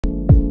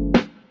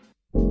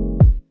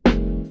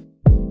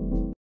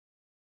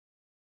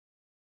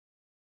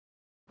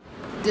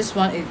This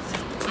one is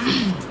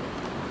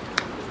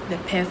the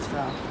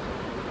Pefla.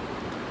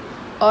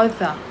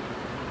 Author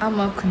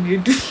Ama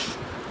Kunedu.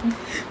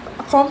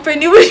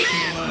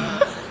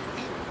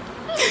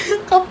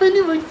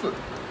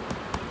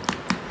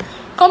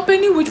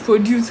 company which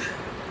produce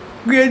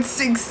grade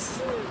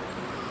 6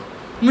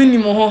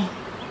 minimum.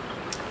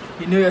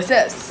 You know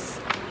yourselves.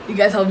 You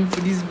guys help me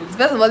for these books.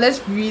 First of all,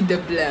 let's read the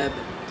blurb.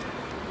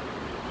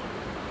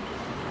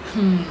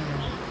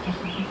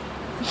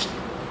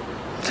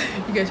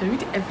 You guys should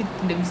read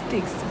everything, the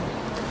mistakes.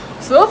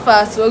 So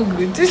far, so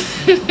good.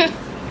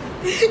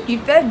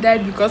 Ife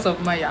died because of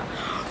Maya.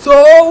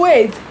 So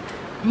wait,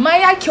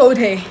 Maya killed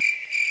her.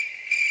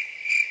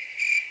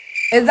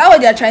 Is that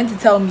what they're trying to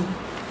tell me?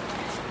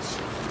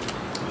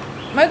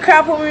 My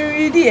crap on me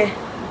read here.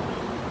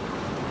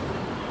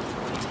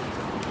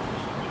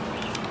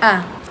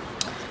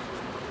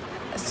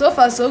 So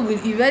far so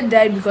good. Yvette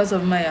died because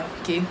of Maya.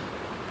 Okay.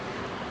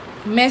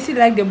 Mercy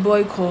like the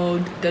boy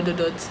called ...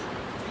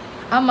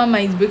 Ama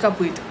might break up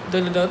with ...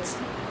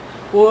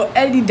 Well,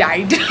 Ellie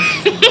died.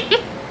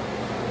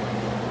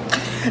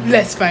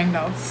 Let's find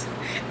out.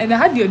 And I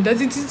had the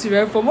audacity to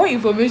write. For more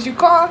information,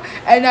 call,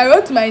 and I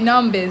wrote my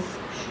numbers.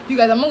 You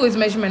guys, I'm not going to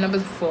mention my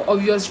numbers for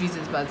obvious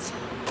reasons, but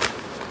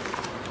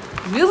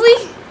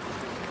really?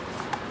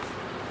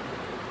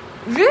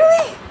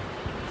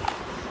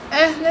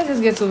 Let's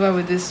just get over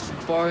with this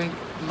boring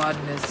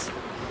madness.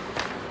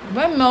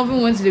 When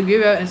Melvin went to the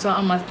graveyard and saw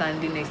Amma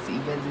standing next to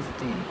Yvette this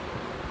thing,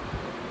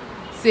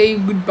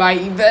 saying goodbye,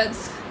 Yvette.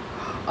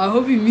 I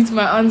hope you meet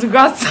my aunt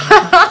Grata.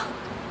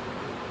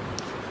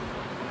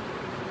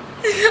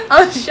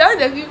 I'm sure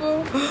the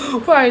people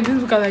who are in this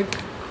book are like,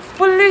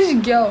 foolish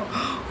girl.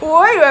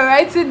 Why you were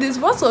writing this?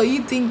 What were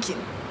you thinking?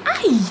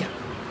 Aye.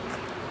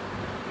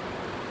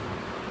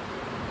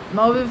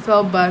 Melvin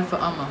felt bad for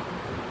Amma.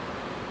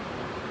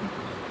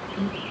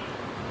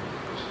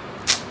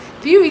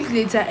 3 weeks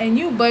later, a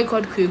new boy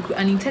called Kweku,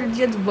 an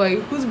intelligent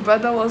boy whose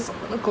brother was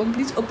the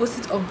complete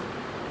opposite of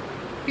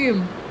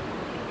him.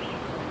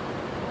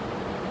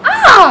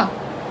 No!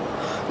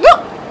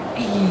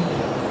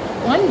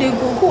 One day,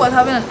 Goku was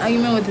having an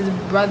argument with his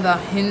brother,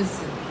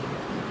 Hinson.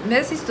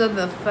 Mercy saw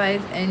the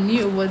fight and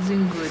knew it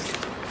wasn't good.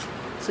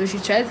 So she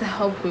tried to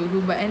help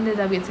Kweku, but ended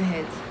up getting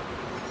hurt.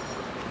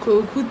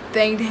 Kweku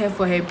thanked her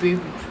for her bravery.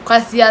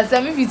 Because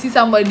if you see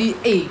somebody,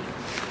 hey,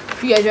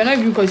 you guys, you're not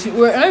even going to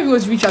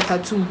read chapter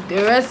 2. The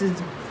rest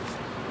is...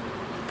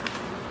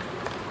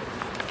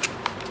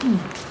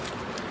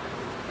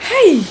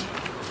 Hey!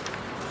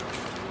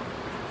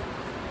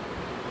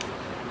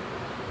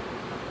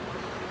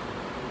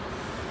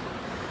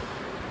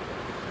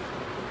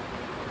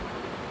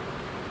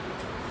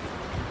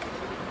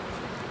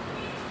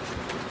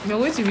 I'm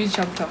going to read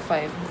chapter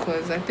 5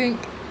 because I think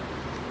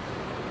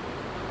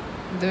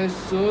there's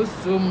so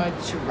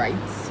much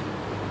rights.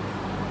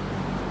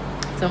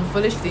 Some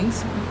foolish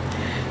things.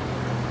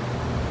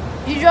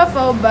 Israel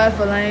felt bad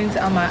for lying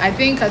to Amma. I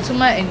think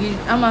Katuma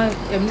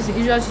and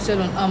Israel cheated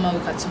on Amma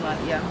with Katuma.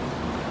 Yeah.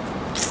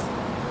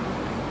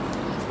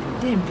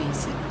 Damn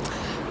basic.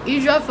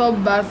 Israel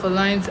felt bad for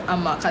lying to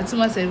Amma.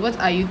 Katuma said, "What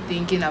are you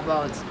thinking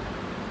about?"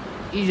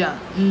 Israel,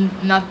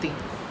 nothing.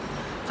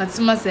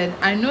 Katuma said,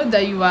 "I know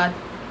that you are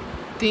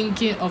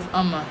thinking of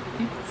Amma."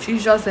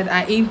 Israel said,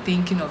 "I ain't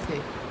thinking of her."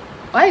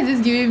 Why is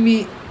this giving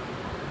me...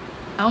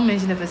 I won't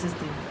mention the person's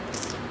name.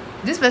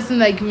 This person,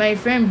 like my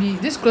friend B,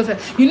 this close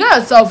friend, you know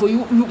yourself, or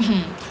you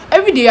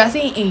every day you are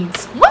saying ain't.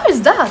 What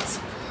is that?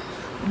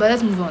 But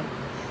let's move on.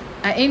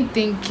 I ain't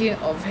thinking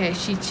of her.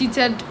 She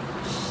cheated.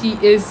 She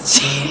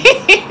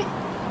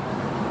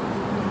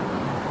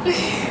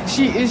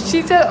is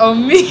cheated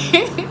on me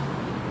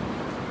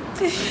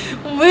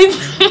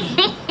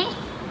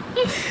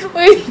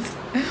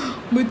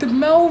with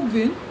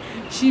Melvin.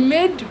 She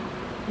made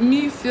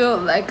me feel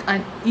like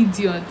an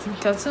idiot.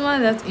 Katuma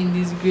left in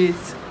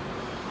disgrace.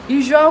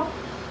 Israel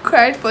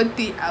cried for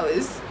 3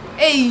 hours.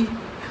 Hey,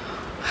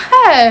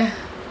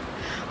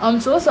 I'm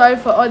so sorry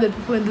for all the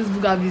people in this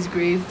book have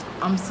disgraced.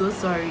 I'm so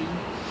sorry.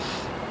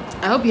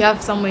 I hope you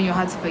have someone in your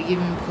heart to forgive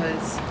me,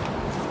 because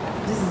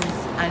this is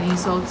an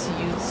insult to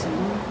you too.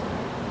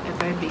 A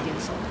very big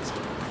insult.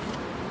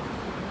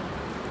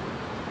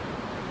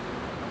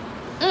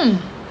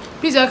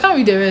 Please, I can't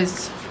read the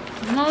rest.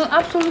 No,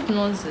 absolute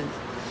nonsense.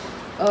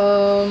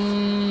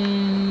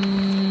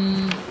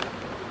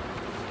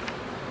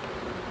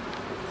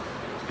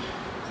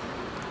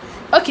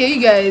 Okay,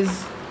 you guys,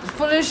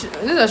 foolish.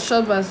 This is a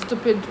short but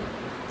stupid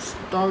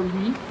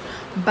story,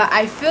 but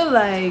I feel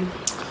like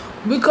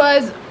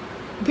because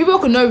people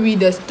could not read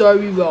the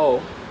story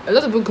well, a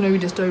lot of people could not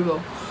read the story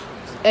well,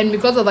 and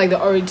because of like the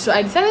orange, so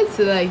I decided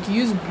to like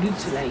use blue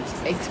to like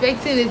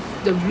expecting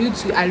the blue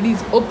to at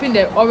least open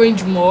the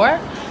orange more,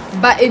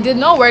 but it did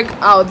not work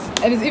out,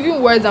 and it's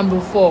even worse than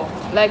before.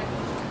 Like,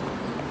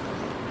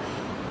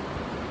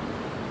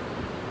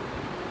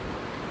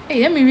 hey,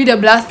 let me read the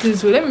blasting.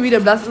 So let me read the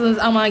blastings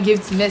I'm gonna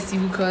give to Mercy,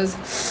 because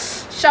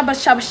shabba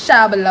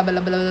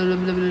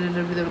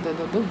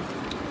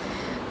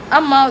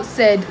Amma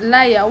said,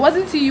 "Liar,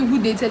 wasn't it you who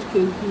dated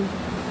Kweku?"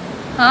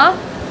 Huh?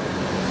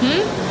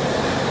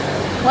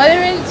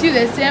 Weren't you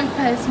the same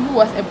person who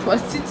was a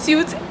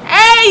prostitute?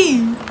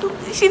 Hey!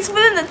 She's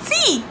spilling the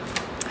tea!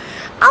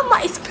 Amma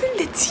is spilling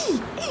the tea!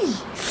 Hey!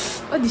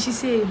 What did she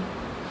say?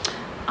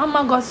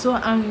 Amma got so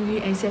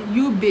angry and said,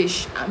 "You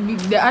bitch."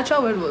 The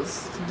actual word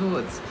was,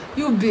 what?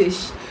 You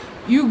bitch.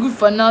 You good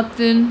for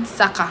nothing,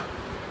 sucker.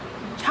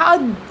 How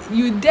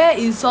you dare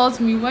insult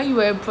me when you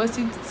were a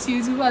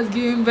prostitute who was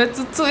giving birth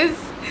to twins?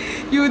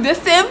 You the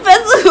same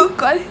person who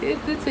called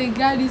it a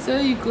guy so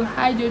you could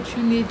hide your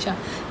true nature.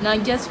 Now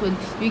guess what?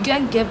 You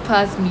can't get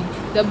past me.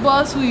 The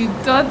boss who you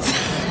thought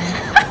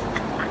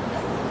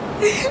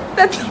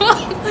that one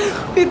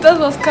who you thought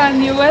was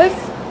Kanye West.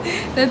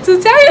 The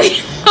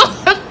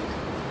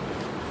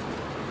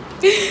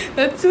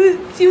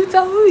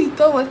tutor who you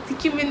thought was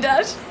Nicki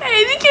Minaj.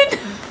 Hey, Nicki.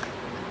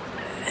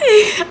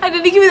 And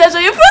then Nicki Minaj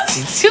are your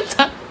prostitute.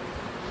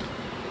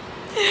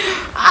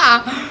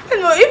 You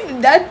know,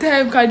 if that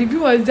time Cardi B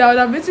was down,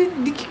 I bet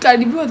Nicki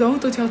Cardi B was the one who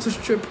taught you how to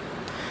strip.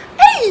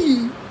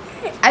 Hey!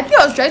 I think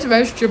I was trying to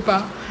write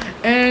stripper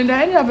and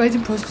I ended up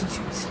writing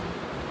prostitute.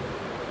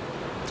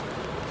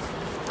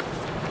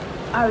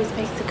 I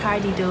respect to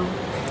Cardi though.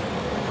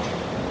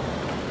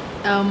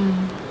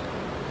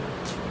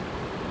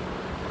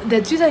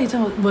 The Twitter you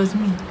thought was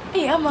me.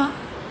 Hey Amma,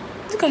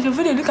 look at your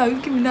video, look at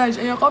Nicki Minaj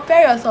and you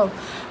compare yourself.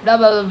 Blah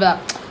blah blah blah.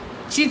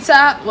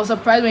 Cheetah was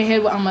surprised when he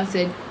heard what Amma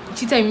said.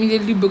 Cheetah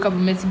immediately broke up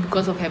with Messi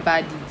because of her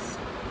bad deeds.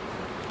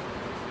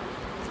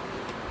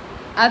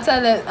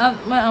 After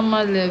when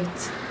Amma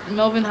left,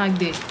 Melvin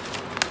hugged her.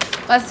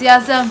 But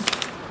yes,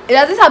 it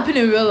doesn't happen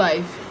in real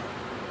life.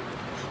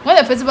 When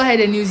the principal heard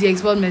the news, he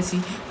expelled Messi.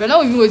 We're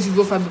not even going to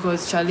go far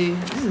because Charlie,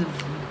 this is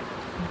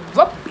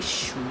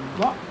rubbish.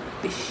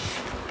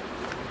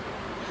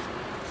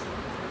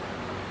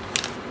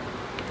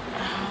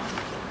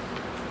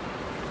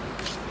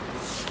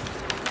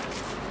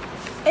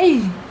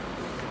 Hey.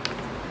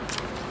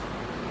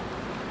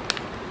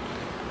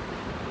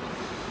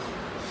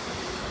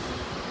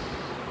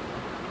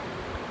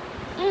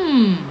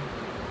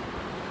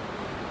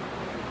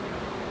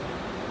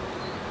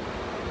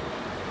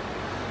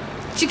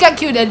 Chika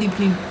killed Eddie,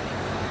 please.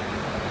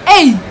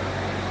 Hey!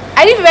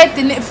 I didn't write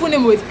the full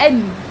name with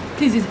Eddie.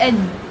 Please, it's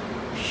Eddie.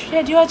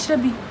 Shit, you watch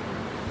be.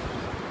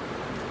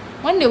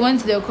 When they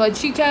went to the court,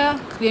 Chika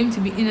claimed to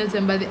be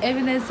innocent, but the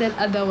evidence said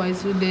otherwise,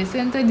 so they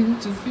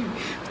sentenced him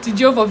to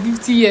jail for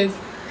 50 years.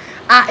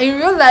 In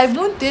real life,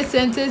 don't they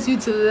sentence you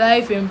to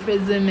life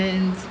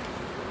imprisonment?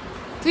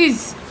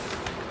 Please,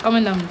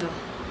 comment down below.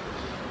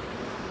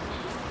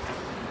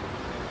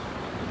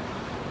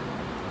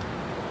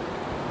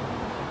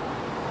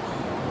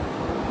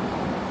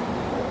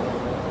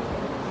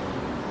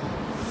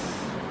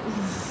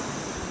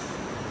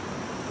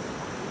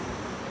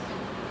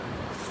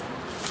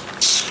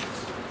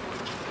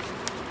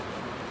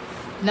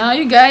 Now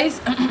you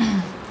guys,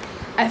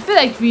 I feel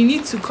like we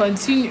need to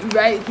continue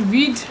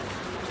read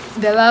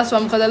the last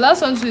one because the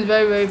last one too is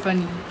very, very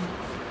funny.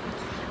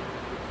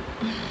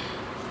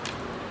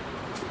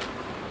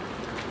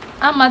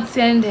 Amma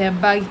turned her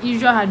back.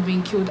 Israel had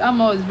been killed.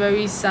 Amma was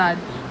very sad.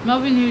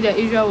 Melvin knew that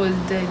Israel was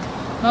dead.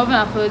 Melvin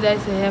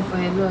apologized to her for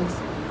her loss.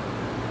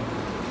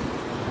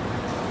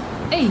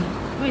 Hey,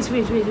 wait.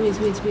 Let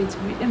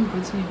me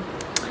continue.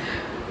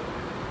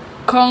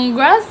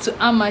 Congrats to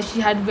Amma,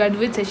 she had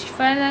graduated. She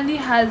finally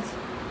has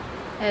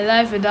a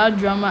life without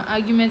drama,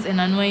 arguments,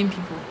 and annoying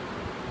people.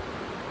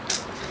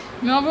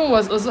 Melvin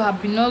was also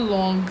happy.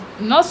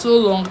 Not so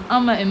long,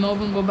 Amma and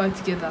Melvin go back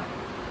together.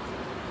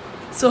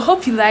 So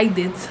hope you liked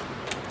it.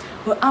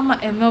 Will Amma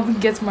and Melvin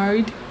get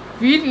married?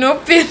 Read no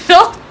pain,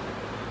 no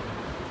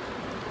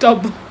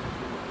double.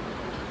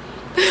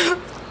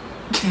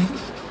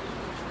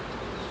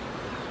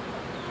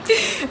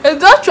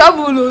 It's not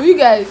trouble, no, you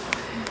guys.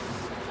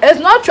 It's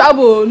not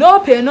trouble. No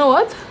pain, no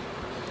what?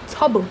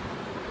 Trouble.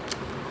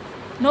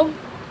 No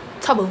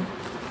trouble.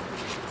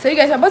 So you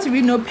guys are about to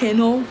read no pain,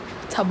 no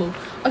trouble.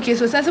 Okay,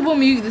 so Sensible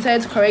Me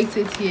decided to correct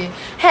it here.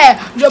 Hey,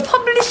 the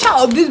publisher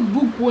of this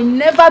book will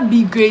never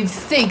be grade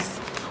 6.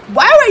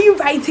 Why were you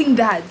writing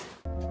that?